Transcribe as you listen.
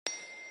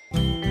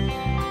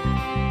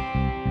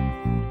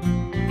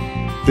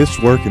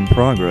This work in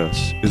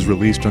progress is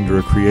released under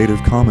a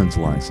Creative Commons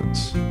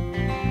license.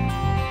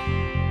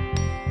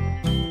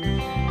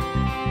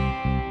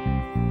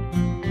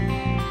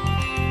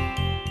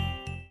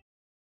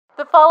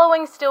 The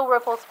following Still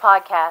Ripples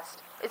podcast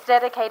is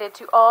dedicated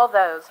to all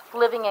those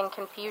living in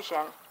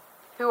confusion,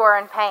 who are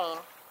in pain,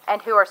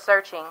 and who are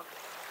searching.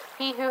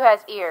 He who has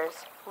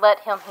ears,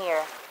 let him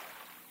hear.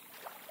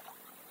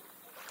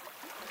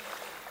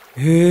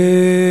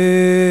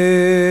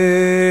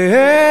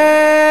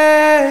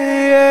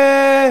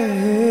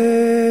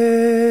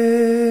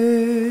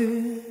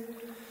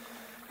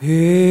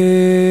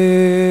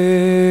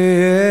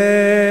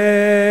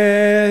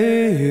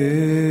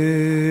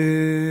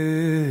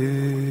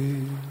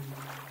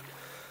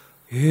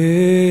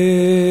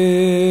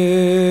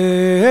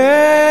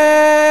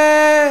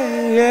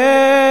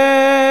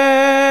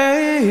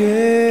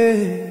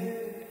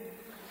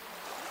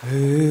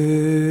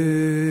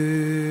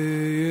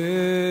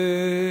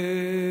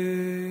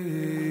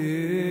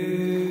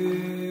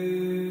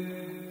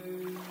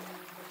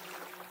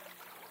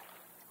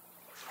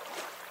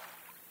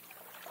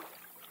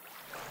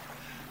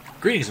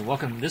 Greetings and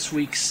welcome to this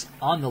week's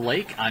On the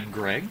Lake. I'm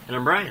Greg. And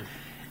I'm Brian.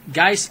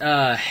 Guys,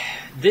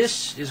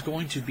 this is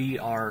going to be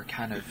our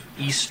kind of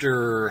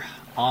Easter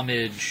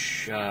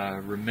homage,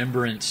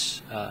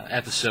 remembrance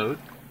episode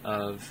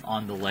of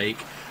On the Lake.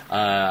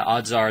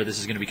 Odds are this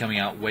is going to be coming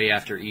out way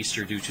after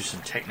Easter due to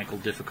some technical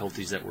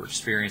difficulties that we're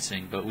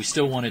experiencing, but we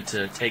still wanted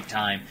to take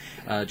time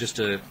just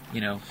to,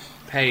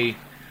 pay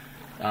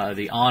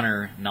the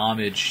honor and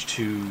homage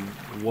to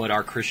what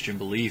our Christian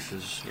belief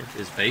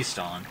is based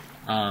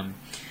on.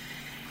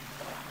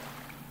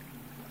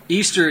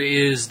 Easter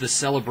is the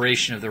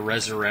celebration of the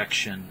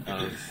resurrection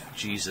of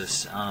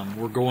Jesus.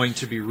 We're going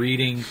to be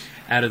reading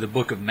out of the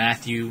book of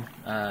Matthew,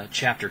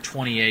 chapter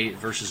 28,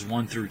 verses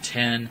 1 through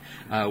 10,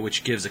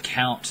 which gives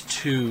account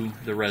to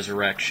the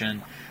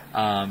resurrection.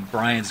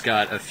 Brian's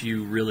got a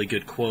few really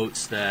good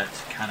quotes that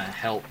kind of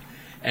help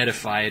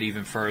edify it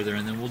even further,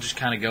 and then we'll just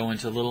kind of go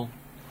into a little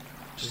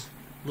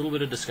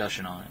bit of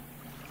discussion on it.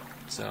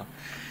 So,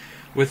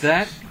 with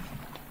that,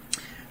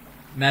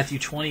 Matthew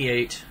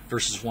 28,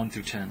 verses 1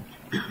 through 10.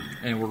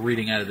 And we're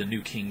reading out of the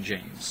New King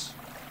James.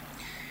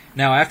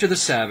 Now after the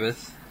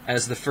Sabbath,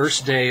 as the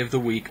first day of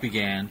the week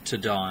began to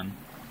dawn,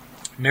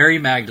 Mary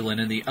Magdalene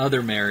and the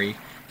other Mary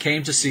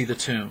came to see the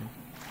tomb.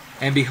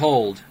 And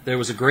behold, there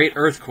was a great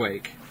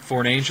earthquake,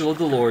 for an angel of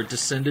the Lord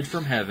descended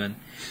from heaven,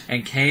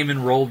 and came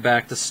and rolled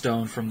back the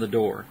stone from the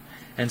door,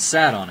 and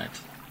sat on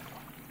it.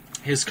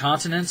 His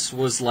countenance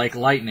was like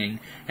lightning,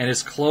 and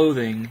his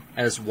clothing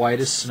as white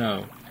as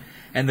snow.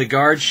 And the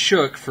guards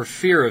shook for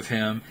fear of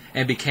him,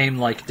 and became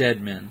like dead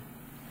men.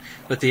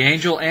 But the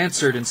angel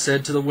answered and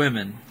said to the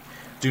women,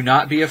 "Do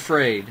not be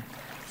afraid,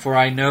 for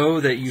I know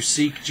that you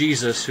seek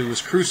Jesus who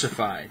was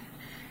crucified.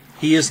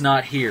 He is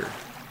not here,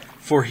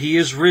 for he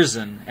is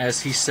risen,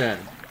 as he said.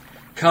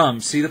 Come,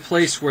 see the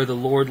place where the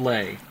Lord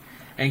lay,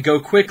 and go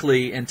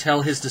quickly and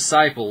tell his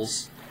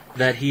disciples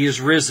that he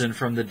is risen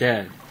from the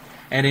dead.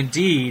 And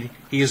indeed,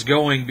 he is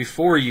going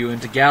before you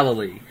into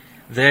Galilee.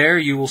 There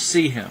you will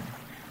see him.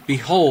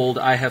 Behold,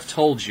 I have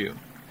told you."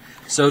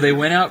 So they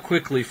went out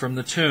quickly from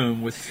the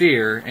tomb with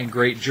fear and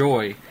great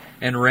joy,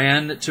 and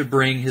ran to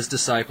bring his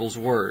disciples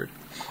word.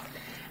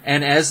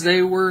 And as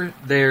they were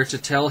there to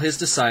tell his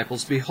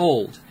disciples,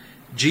 behold,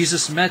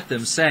 Jesus met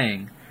them,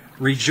 saying,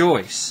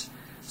 "Rejoice."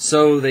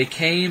 So they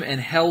came and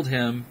held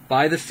him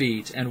by the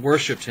feet and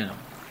worshipped him.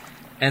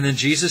 And then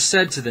Jesus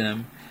said to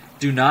them,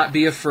 "Do not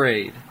be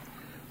afraid.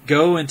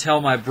 Go and tell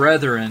my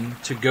brethren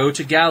to go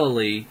to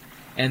Galilee,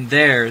 and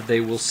there they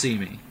will see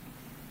me."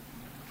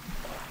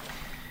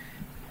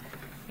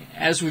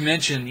 As we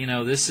mentioned,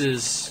 this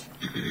is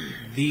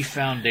the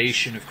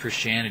foundation of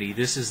Christianity.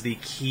 This is the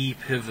key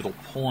pivotal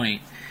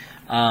point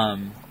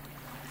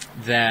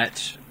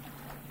that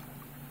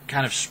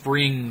kind of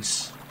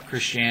springs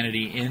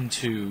Christianity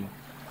into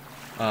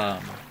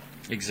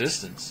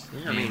existence.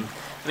 Yeah,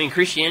 I mean,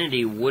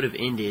 Christianity would have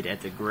ended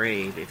at the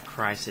grave if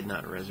Christ had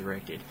not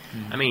resurrected.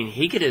 Mm-hmm. I mean,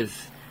 he could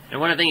have. And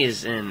one thing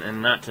is,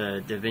 and not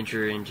to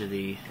venture into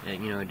the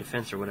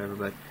defense or whatever,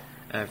 but.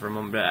 For a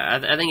moment,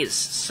 but I think it's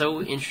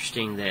so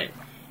interesting that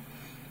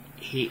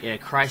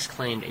Christ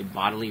claimed a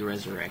bodily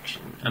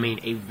resurrection. I mean,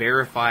 a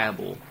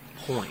verifiable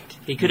point.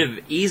 He could have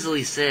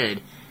easily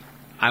said,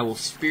 "I will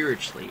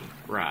spiritually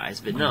rise,"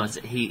 but no,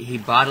 he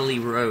bodily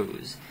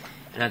rose,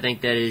 and I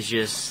think that is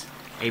just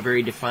a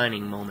very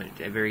defining moment,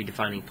 a very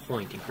defining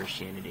point in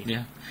Christianity.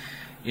 Yeah,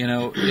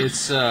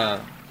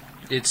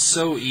 it's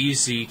so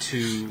easy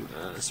to,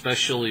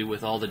 especially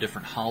with all the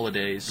different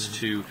holidays,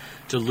 to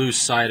lose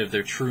sight of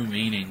their true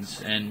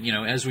meanings. And,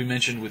 as we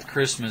mentioned with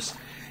Christmas,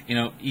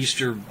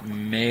 Easter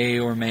may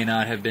or may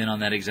not have been on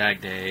that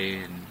exact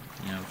day and,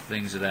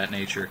 things of that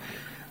nature.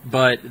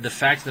 But the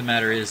fact of the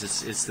matter is,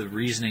 it's the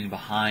reasoning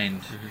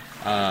behind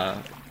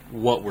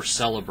what we're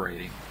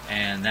celebrating,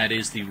 and that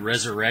is the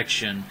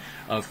resurrection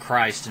of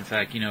Christ. In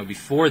fact,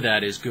 before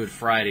that is Good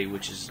Friday,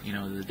 which is,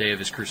 the day of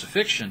his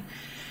crucifixion.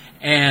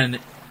 And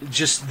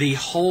just the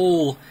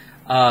whole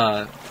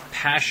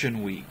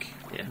Passion Week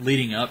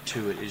leading up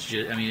to it is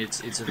just, I mean,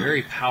 it's a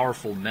very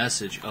powerful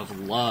message of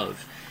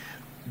love.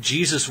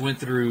 Jesus went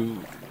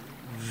through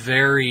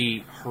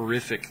very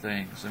horrific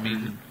things. I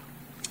mean,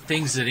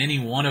 things that any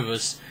one of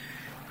us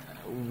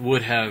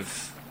would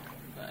have,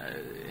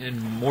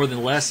 and more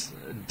than less,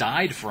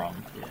 died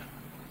from. Yeah.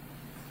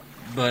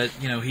 But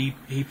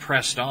he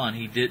pressed on.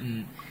 He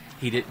didn't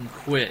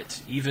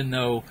quit, even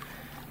though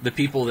the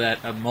people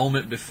that a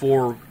moment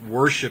before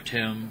worshipped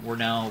him were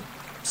now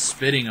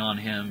spitting on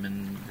him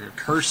and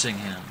cursing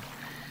him.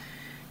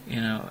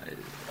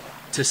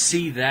 To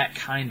see that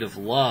kind of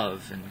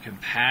love and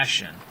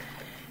compassion,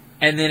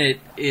 and then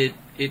it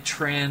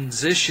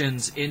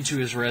transitions into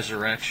his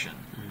resurrection.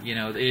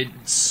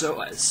 It's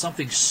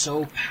something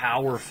so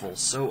powerful,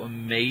 so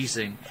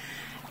amazing.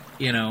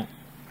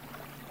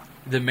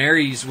 The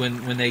Marys,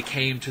 when they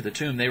came to the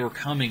tomb, they were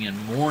coming in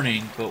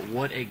mourning, but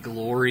what a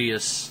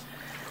glorious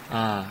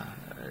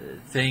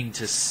thing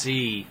to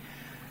see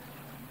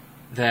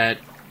that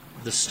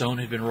the stone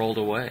had been rolled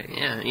away.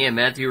 Yeah.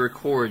 Matthew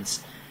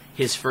records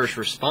his first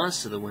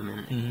response to the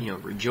women,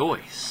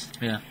 rejoice.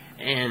 Yeah.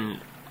 And,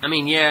 a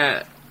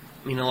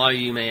lot of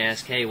you may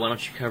ask, hey, why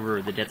don't you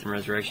cover the death and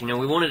resurrection?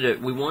 We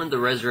wanted the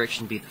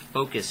resurrection to be the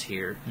focus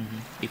here,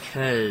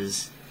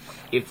 because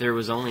if there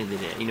was only the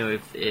death,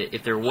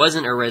 if there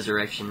wasn't a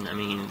resurrection,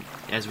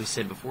 as we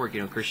said before,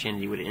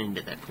 Christianity would end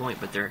at that point.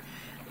 But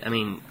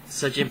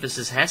such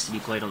emphasis has to be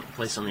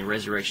placed on the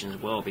resurrection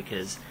as well,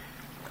 because,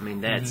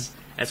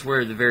 that's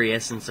where the very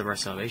essence of our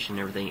salvation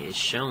and everything is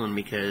shown,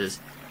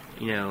 because,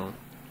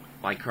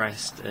 like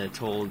Christ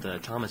told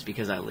Thomas,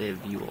 because I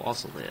live, you will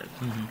also live.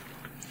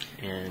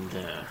 And,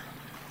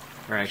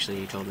 or actually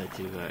he told that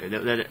to,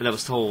 that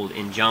was told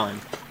in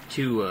John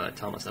to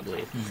Thomas, I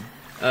believe.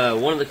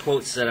 One of the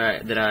quotes that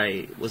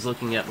I was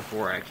looking at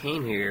before I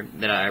came here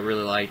that I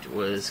really liked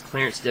was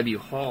Clarence W.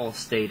 Hall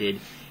stated,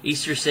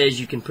 "Easter says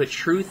you can put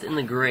truth in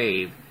the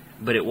grave,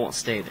 but it won't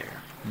stay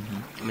there."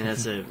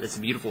 That's a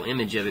beautiful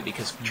image of it,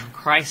 because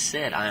Christ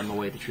said, "I am the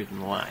way, the truth,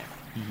 and the life."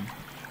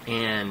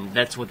 And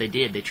that's what they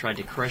did. They tried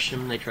to crush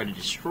him. They tried to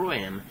destroy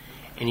him,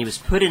 and he was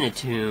put in a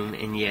tomb,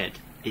 and yet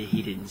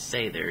he didn't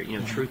stay there.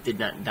 Truth did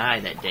not die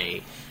that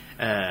day,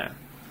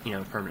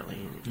 permanently.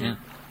 Yeah.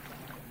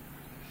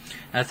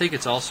 I think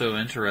it's also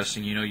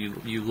interesting,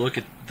 you look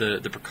at the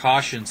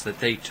precautions that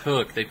they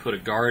took. They put a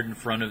guard in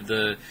front of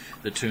the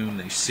tomb.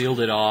 They sealed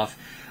it off.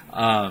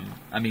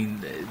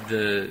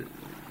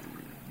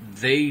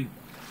 They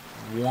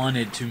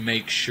wanted to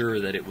make sure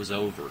that it was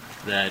over,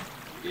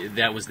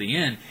 that was the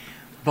end.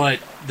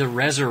 But the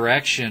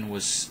resurrection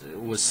was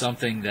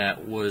something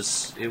that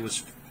was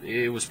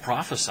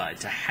prophesied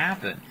to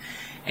happen,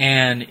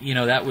 and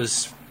that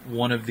was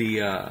one of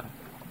the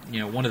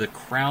one of the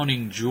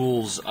crowning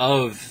jewels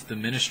of the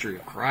ministry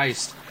of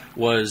Christ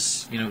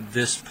was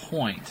this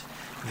point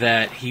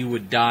that he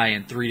would die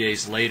and 3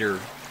 days later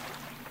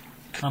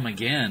come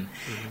again.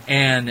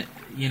 And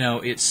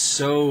it's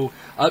so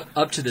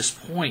up to this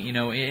point,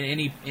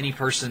 any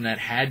person that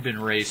had been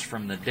raised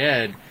from the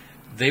dead,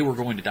 they were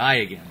going to die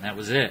again. That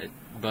was it.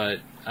 But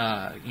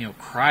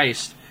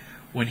Christ,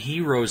 when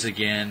he rose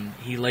again,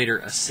 he later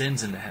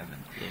ascends into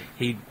heaven.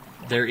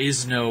 There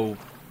is no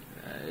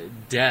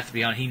death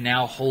beyond. He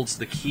now holds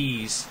the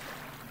keys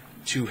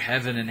to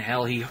heaven and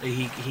hell. He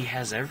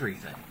has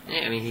everything.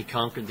 Yeah, he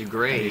conquered the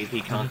grave.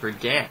 He conquered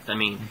death.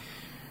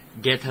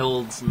 Death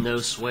holds no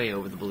sway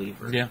over the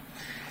believer. Yeah.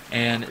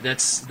 And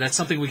that's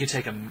something we can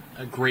take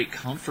a great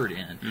comfort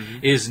in,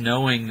 is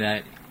knowing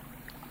that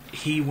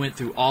he went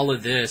through all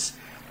of this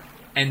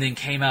and then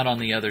came out on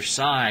the other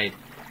side,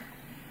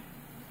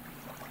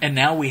 and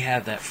now we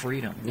have that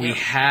freedom. Yeah. We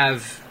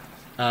have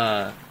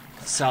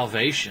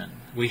salvation.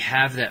 We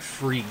have that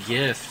free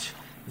gift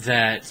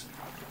that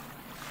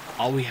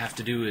all we have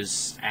to do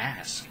is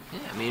ask.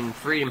 Yeah,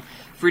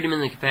 freedom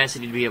in the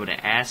capacity to be able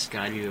to ask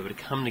God, to be able to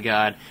come to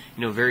God,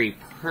 very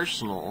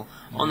personal,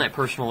 on that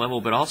personal level,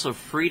 but also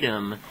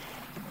freedom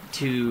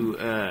to,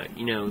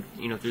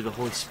 through the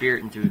Holy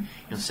Spirit and through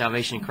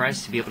salvation in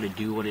Christ, to be able to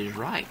do what is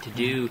right,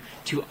 to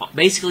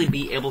basically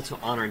be able to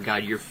honor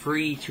God. You're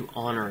free to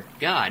honor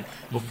God.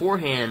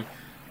 Beforehand,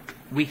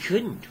 we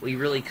couldn't. We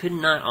really could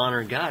not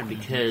honor God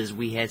because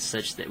we had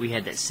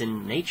that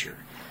sin nature.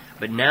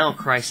 But now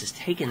Christ has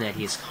taken that.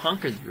 He has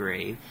conquered the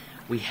grave.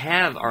 We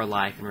have our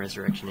life and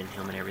resurrection in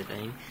Him and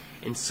everything.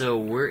 And so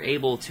we're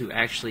able to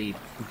actually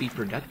be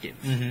productive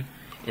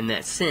in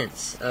that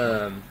sense.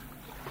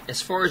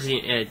 As far as,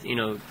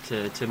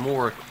 to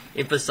more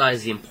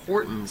emphasize the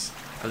importance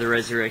of the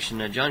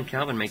resurrection, John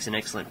Calvin makes an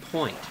excellent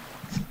point.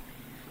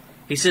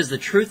 He says, the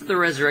truth of the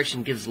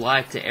resurrection gives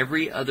life to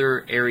every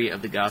other area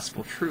of the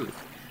gospel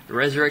truth. The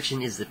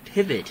resurrection is the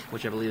pivot,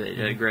 which I believe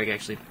that Greg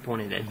actually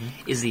pointed at,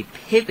 is the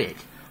pivot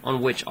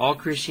on which all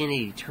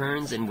Christianity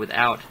turns and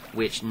without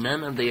which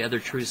none of the other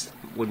truths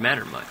would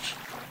matter much.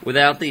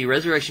 Without the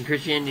resurrection,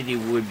 Christianity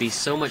would be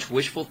so much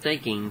wishful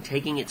thinking,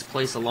 taking its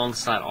place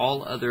alongside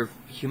all other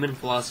human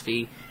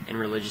philosophy and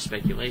religious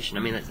speculation.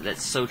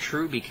 That's so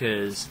true,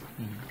 because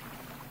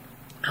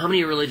how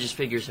many religious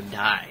figures have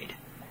died?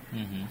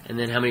 And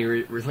then how many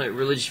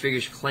religious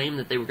figures claimed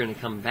that they were going to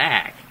come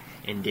back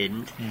and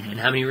didn't, and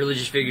how many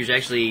religious figures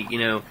actually,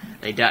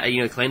 they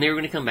died, claimed they were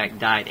going to come back,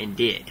 died, and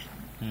did,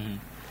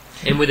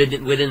 and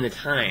within the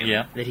time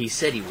that he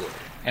said he would.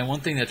 And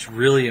one thing that's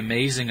really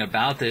amazing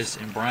about this,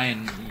 and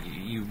Brian,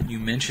 you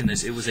mentioned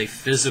this, it was a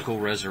physical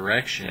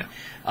resurrection.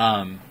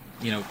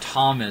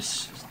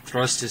 Thomas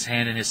thrust his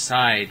hand in his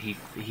side.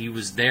 He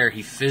was there.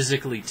 He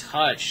physically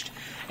touched,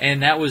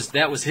 and that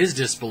was his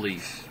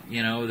disbelief.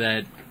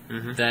 That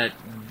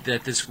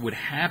this would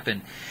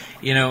happen.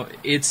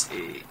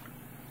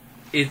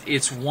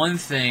 It's one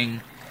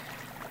thing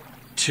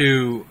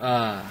to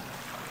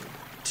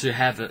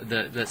have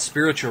that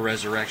spiritual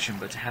resurrection,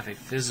 but to have a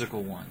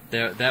physical one,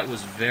 that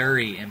was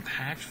very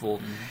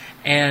impactful.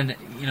 And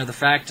the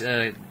fact,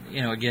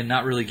 again,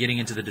 not really getting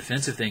into the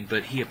defensive thing,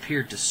 but he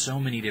appeared to so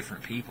many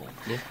different people.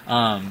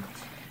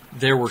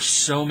 There were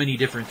so many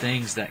different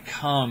things that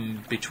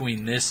come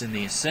between this and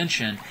the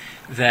ascension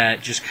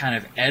that just kind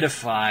of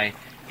edify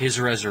his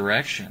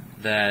resurrection,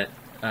 that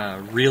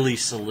really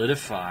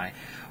solidify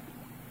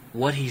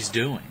what he's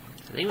doing.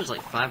 I think it was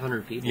like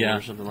 500 people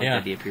or something like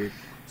that he appeared.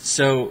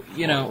 So,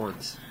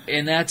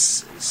 and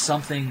that's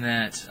something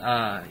that,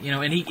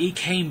 and he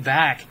came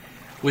back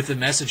with the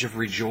message of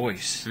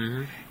rejoice.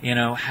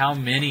 How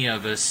many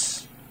of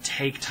us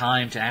take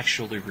time to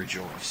actually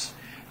rejoice?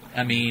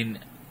 I mean,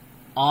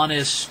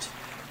 honest,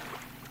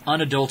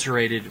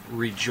 unadulterated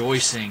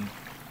rejoicing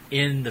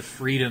in the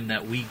freedom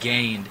that we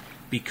gained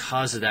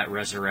because of that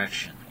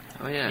resurrection.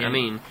 Oh yeah, I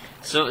mean,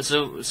 so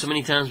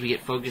many times we get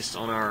focused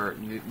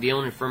on the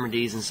own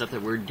infirmities and stuff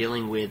that we're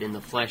dealing with in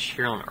the flesh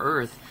here on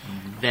earth,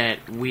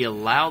 that we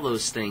allow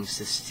those things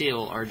to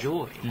steal our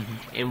joy,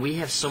 and we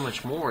have so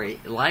much more.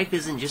 Life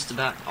isn't just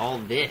about all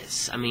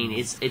this. I mean,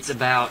 it's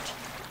about,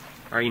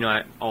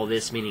 all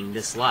this meaning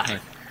this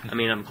life. I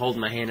mean, I'm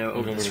holding my hand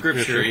over the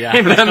scripture.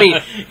 But I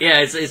mean,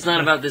 it's not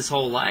about this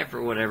whole life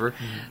or whatever.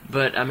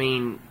 But I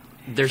mean,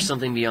 there's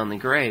something beyond the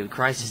grave.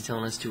 Christ is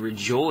telling us to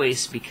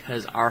rejoice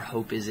because our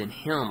hope is in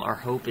Him. Our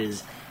hope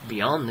is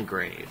beyond the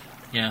grave.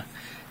 Yeah,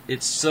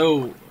 it's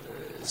so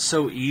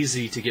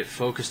easy to get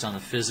focused on the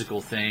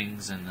physical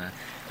things and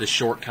the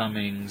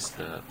shortcomings,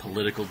 the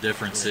political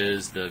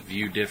differences, the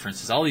view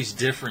differences, all these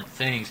different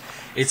things.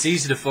 It's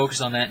easy to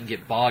focus on that and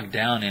get bogged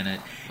down in it.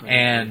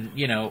 And,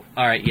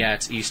 all right,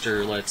 it's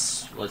Easter,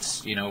 let's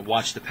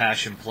watch the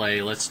Passion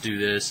play, let's do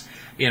this.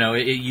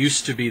 It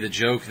used to be the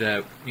joke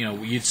that,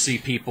 you'd see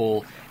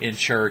people in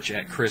church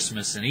at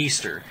Christmas and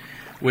Easter,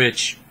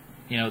 which,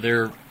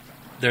 they're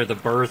the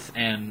birth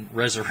and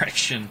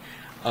resurrection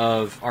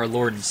of our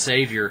Lord and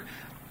Savior,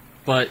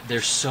 but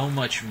there's so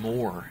much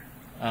more.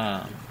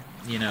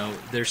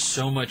 There's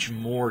so much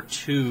more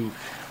to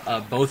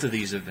both of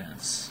these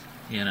events,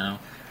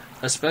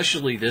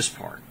 especially this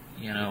part.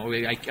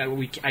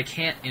 I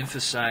can't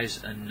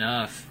emphasize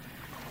enough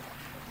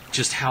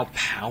just how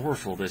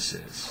powerful this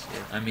is.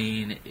 I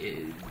mean,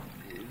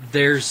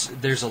 there's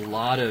a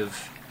lot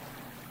of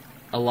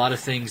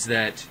things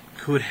that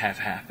could have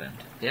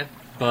happened. Yeah.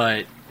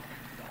 But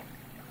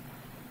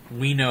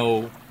we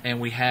know,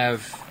 and we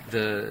have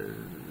the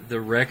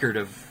record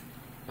of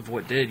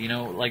what did.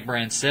 Like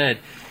Brian said,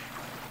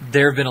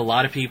 there have been a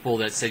lot of people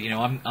that said,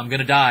 I'm going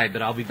to die,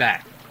 but I'll be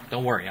back.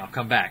 Don't worry, I'll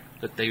come back.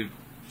 But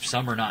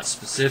some are not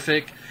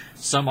specific.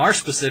 Some are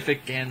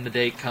specific, and the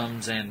date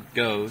comes and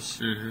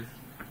goes.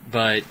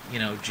 But,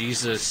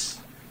 Jesus,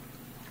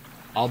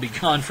 I'll be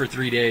gone for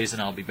 3 days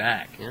and I'll be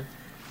back. Yeah.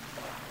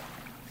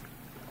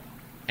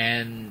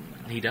 And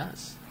He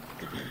does.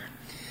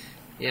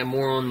 Yeah,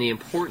 more on the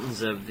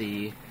importance of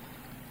the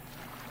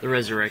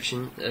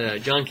resurrection.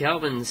 John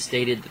Calvin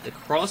stated that the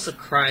cross of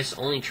Christ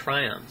only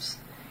triumphs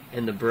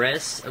in the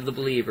breast of the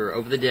believer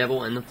over the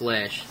devil and the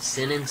flesh,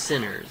 sin and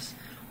sinners,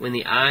 when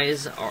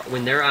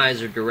their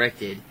eyes are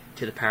directed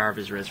to the power of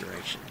His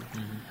resurrection.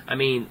 I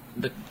mean,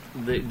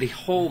 the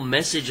whole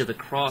message of the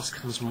cross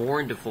comes more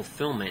into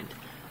fulfillment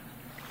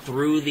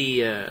through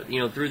the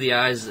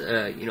eyes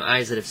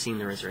eyes that have seen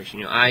the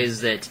resurrection,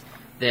 eyes that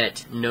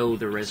know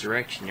the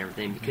resurrection and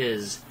everything.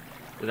 Because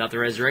without the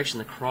resurrection,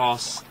 the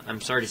cross, I'm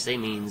sorry to say,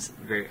 means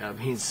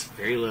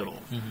very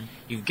little.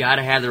 You've got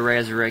to have the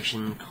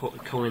resurrection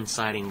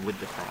coinciding with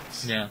the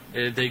cross. Yeah,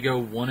 they go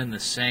one and the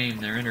same.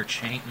 They're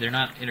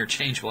not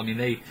interchangeable. I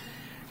mean,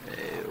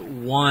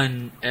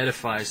 one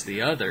edifies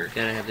the other.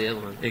 Got to have the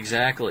other one.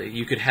 Exactly.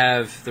 You could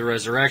have the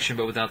resurrection,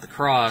 but without the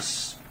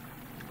cross,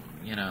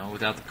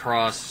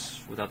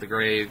 without the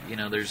grave,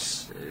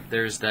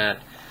 there's that,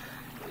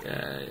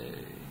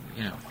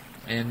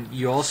 And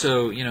you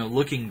also,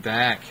 looking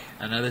back,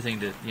 another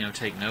thing to,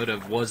 take note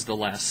of was the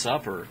Last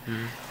Supper.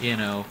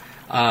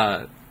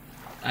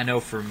 I know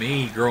for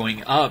me,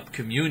 growing up,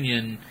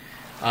 communion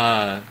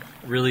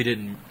really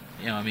didn't,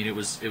 it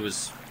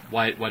was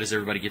why does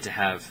everybody get to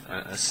have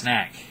a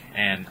snack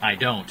and I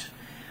don't?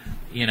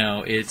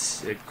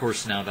 It's, of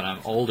course, now that I'm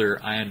older,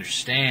 I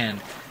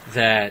understand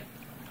that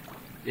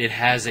it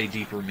has a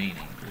deeper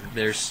meaning.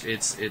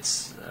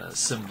 It's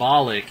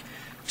symbolic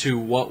to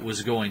what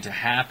was going to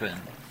happen.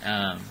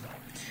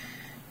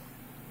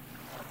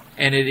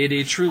 And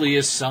it truly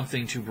is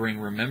something to bring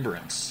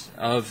remembrance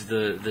of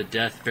the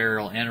death,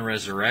 burial, and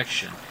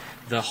resurrection,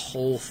 the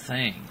whole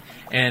thing.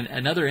 And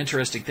another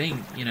interesting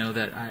thing,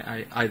 that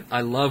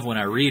I love when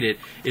I read it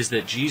is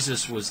that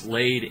Jesus was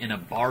laid in a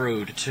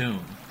borrowed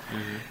tomb.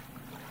 Mm-hmm.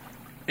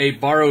 A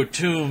borrowed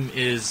tomb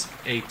is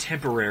a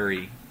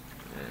temporary.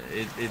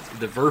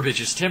 The verbiage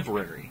is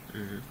temporary.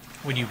 Mm-hmm.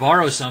 When you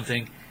borrow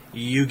something,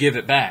 you give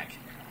it back,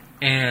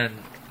 and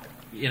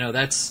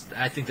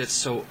I think that's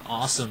so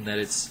awesome that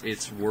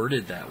it's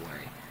worded that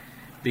way,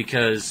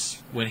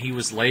 because when he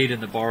was laid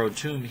in the borrowed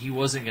tomb, he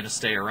wasn't going to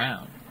stay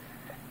around,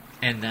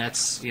 and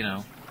that's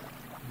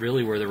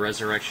really where the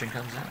resurrection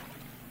comes out.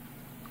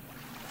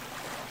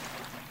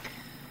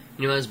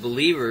 As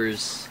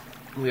believers,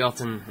 we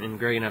often, and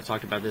Greg and I have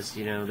talked about this,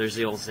 there's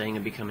the old saying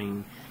of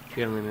becoming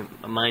heavenly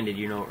minded,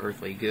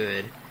 earthly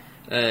good.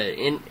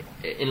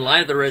 In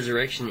light of the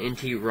resurrection,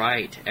 N.T.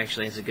 Wright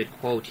actually has a good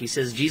quote. He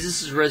says,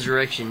 Jesus'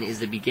 resurrection is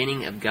the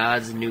beginning of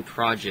God's new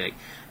project,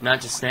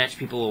 not to snatch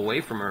people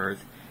away from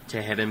earth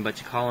to heaven, but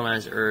to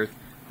colonize earth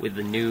with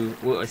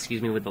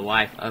with the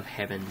life of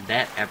heaven.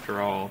 That, after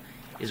all,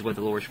 is what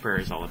the Lord's Prayer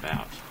is all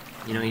about.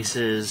 He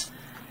says,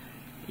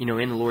 in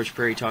the Lord's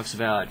Prayer, he talks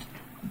about,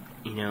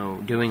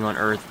 doing on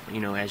earth,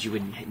 as you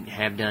would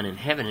have done in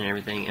heaven and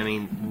everything. I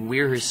mean,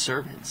 we're his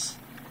servants.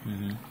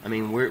 Mm-hmm. I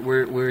mean,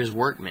 we're his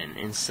workmen.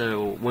 And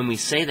so when we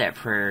say that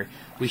prayer,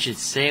 we should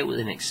say it with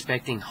an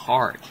expecting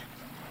heart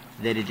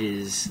that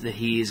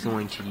he is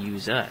going to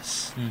use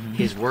us, mm-hmm.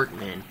 his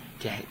workmen,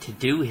 to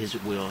do his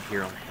will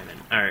here on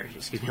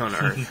on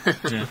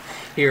earth.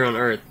 Here on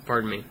earth,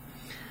 pardon me.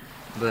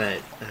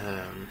 But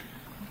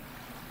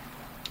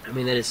that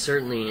is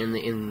certainly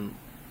in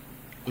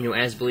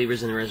as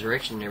believers in the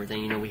resurrection and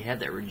everything, we have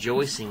that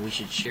rejoicing. We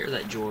should share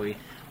that joy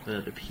with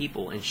other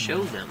people and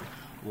show them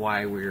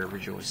why we're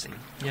rejoicing.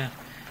 Yeah.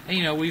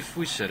 And we've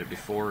said it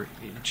before.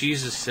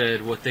 Jesus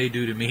said, what they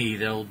do to me,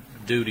 they'll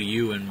do to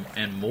you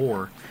and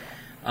more.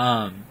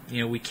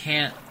 We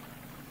can't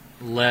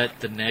let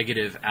the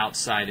negative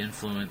outside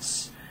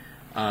influence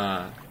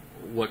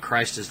what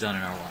Christ has done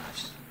in our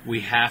lives. We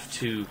have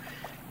to,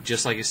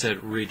 just like I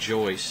said,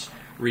 rejoice.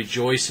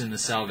 Rejoice in the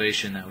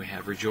salvation that we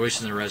have.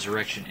 Rejoice in the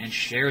resurrection, and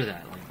share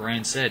that. Like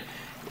Brian said,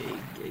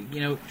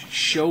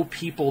 show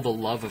people the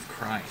love of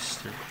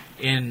Christ.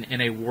 In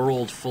a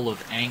world full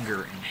of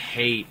anger and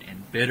hate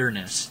and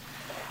bitterness,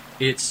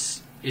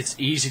 it's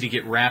easy to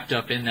get wrapped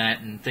up in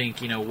that and think,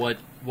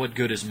 what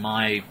good is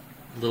my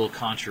little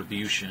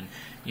contribution?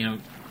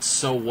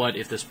 So what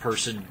if this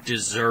person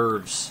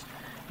deserves,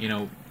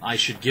 I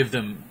should give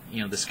them,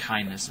 this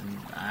kindness, and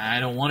I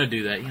don't want to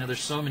do that. There's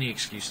so many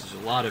excuses, a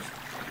lot of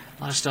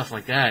stuff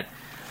like that.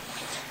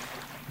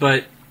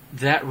 But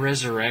that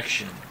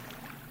resurrection,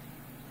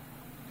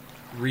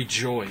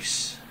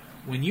 rejoice.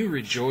 When you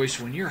rejoice,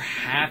 when you're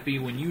happy,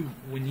 when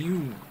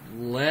you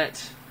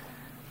let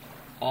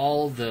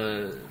all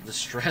the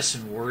stress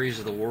and worries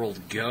of the world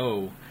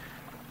go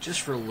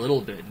just for a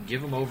little bit and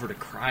give them over to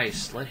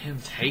Christ, let Him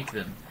take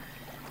them.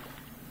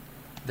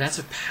 That's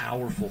a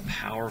powerful,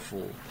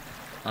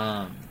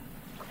 I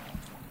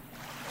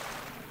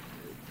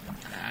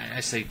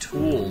say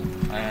tool.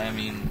 I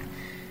mean,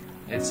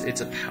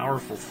 it's a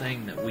powerful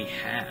thing that we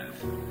have.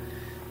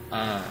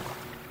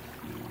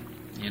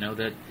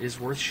 That is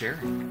worth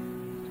sharing.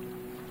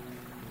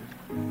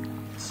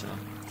 So,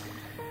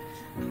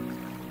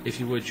 if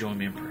you would, join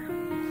me in prayer.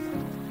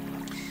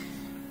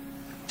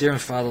 Dear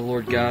Father,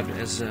 Lord God,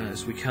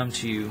 as we come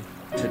to you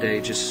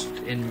today, just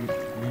in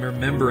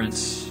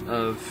remembrance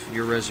of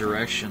your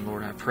resurrection,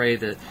 Lord, I pray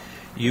that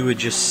you would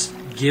just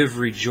give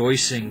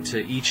rejoicing to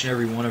each and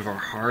every one of our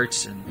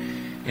hearts and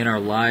in our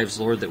lives,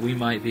 Lord, that we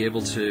might be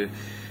able to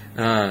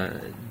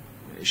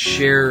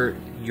share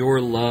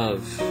your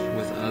love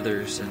with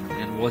others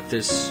and what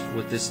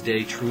this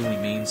day truly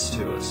means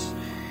to us.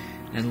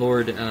 And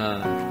Lord,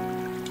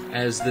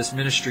 as this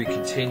ministry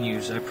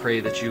continues, I pray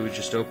that you would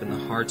just open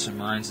the hearts and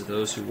minds of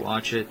those who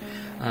watch it.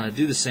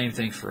 Do the same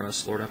thing for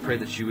us, Lord. I pray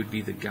that you would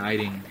be the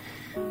guiding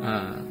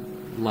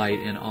light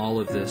in all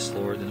of this,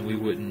 Lord, and we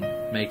wouldn't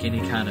make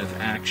any kind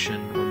of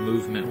action or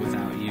movement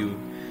without you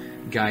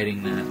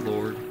guiding that,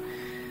 Lord.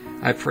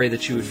 I pray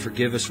that you would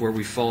forgive us where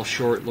we fall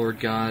short, Lord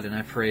God, and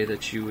I pray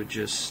that you would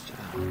just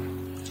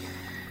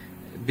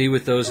be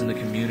with those in the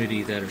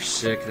community that are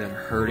sick, that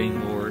are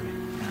hurting, Lord.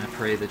 And I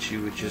pray that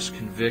you would just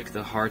convict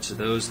the hearts of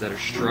those that are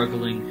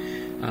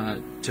struggling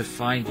to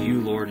find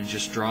you, Lord, and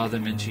just draw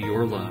them into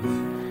your love.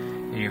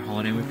 In your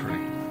holy name we pray.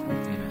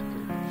 Amen.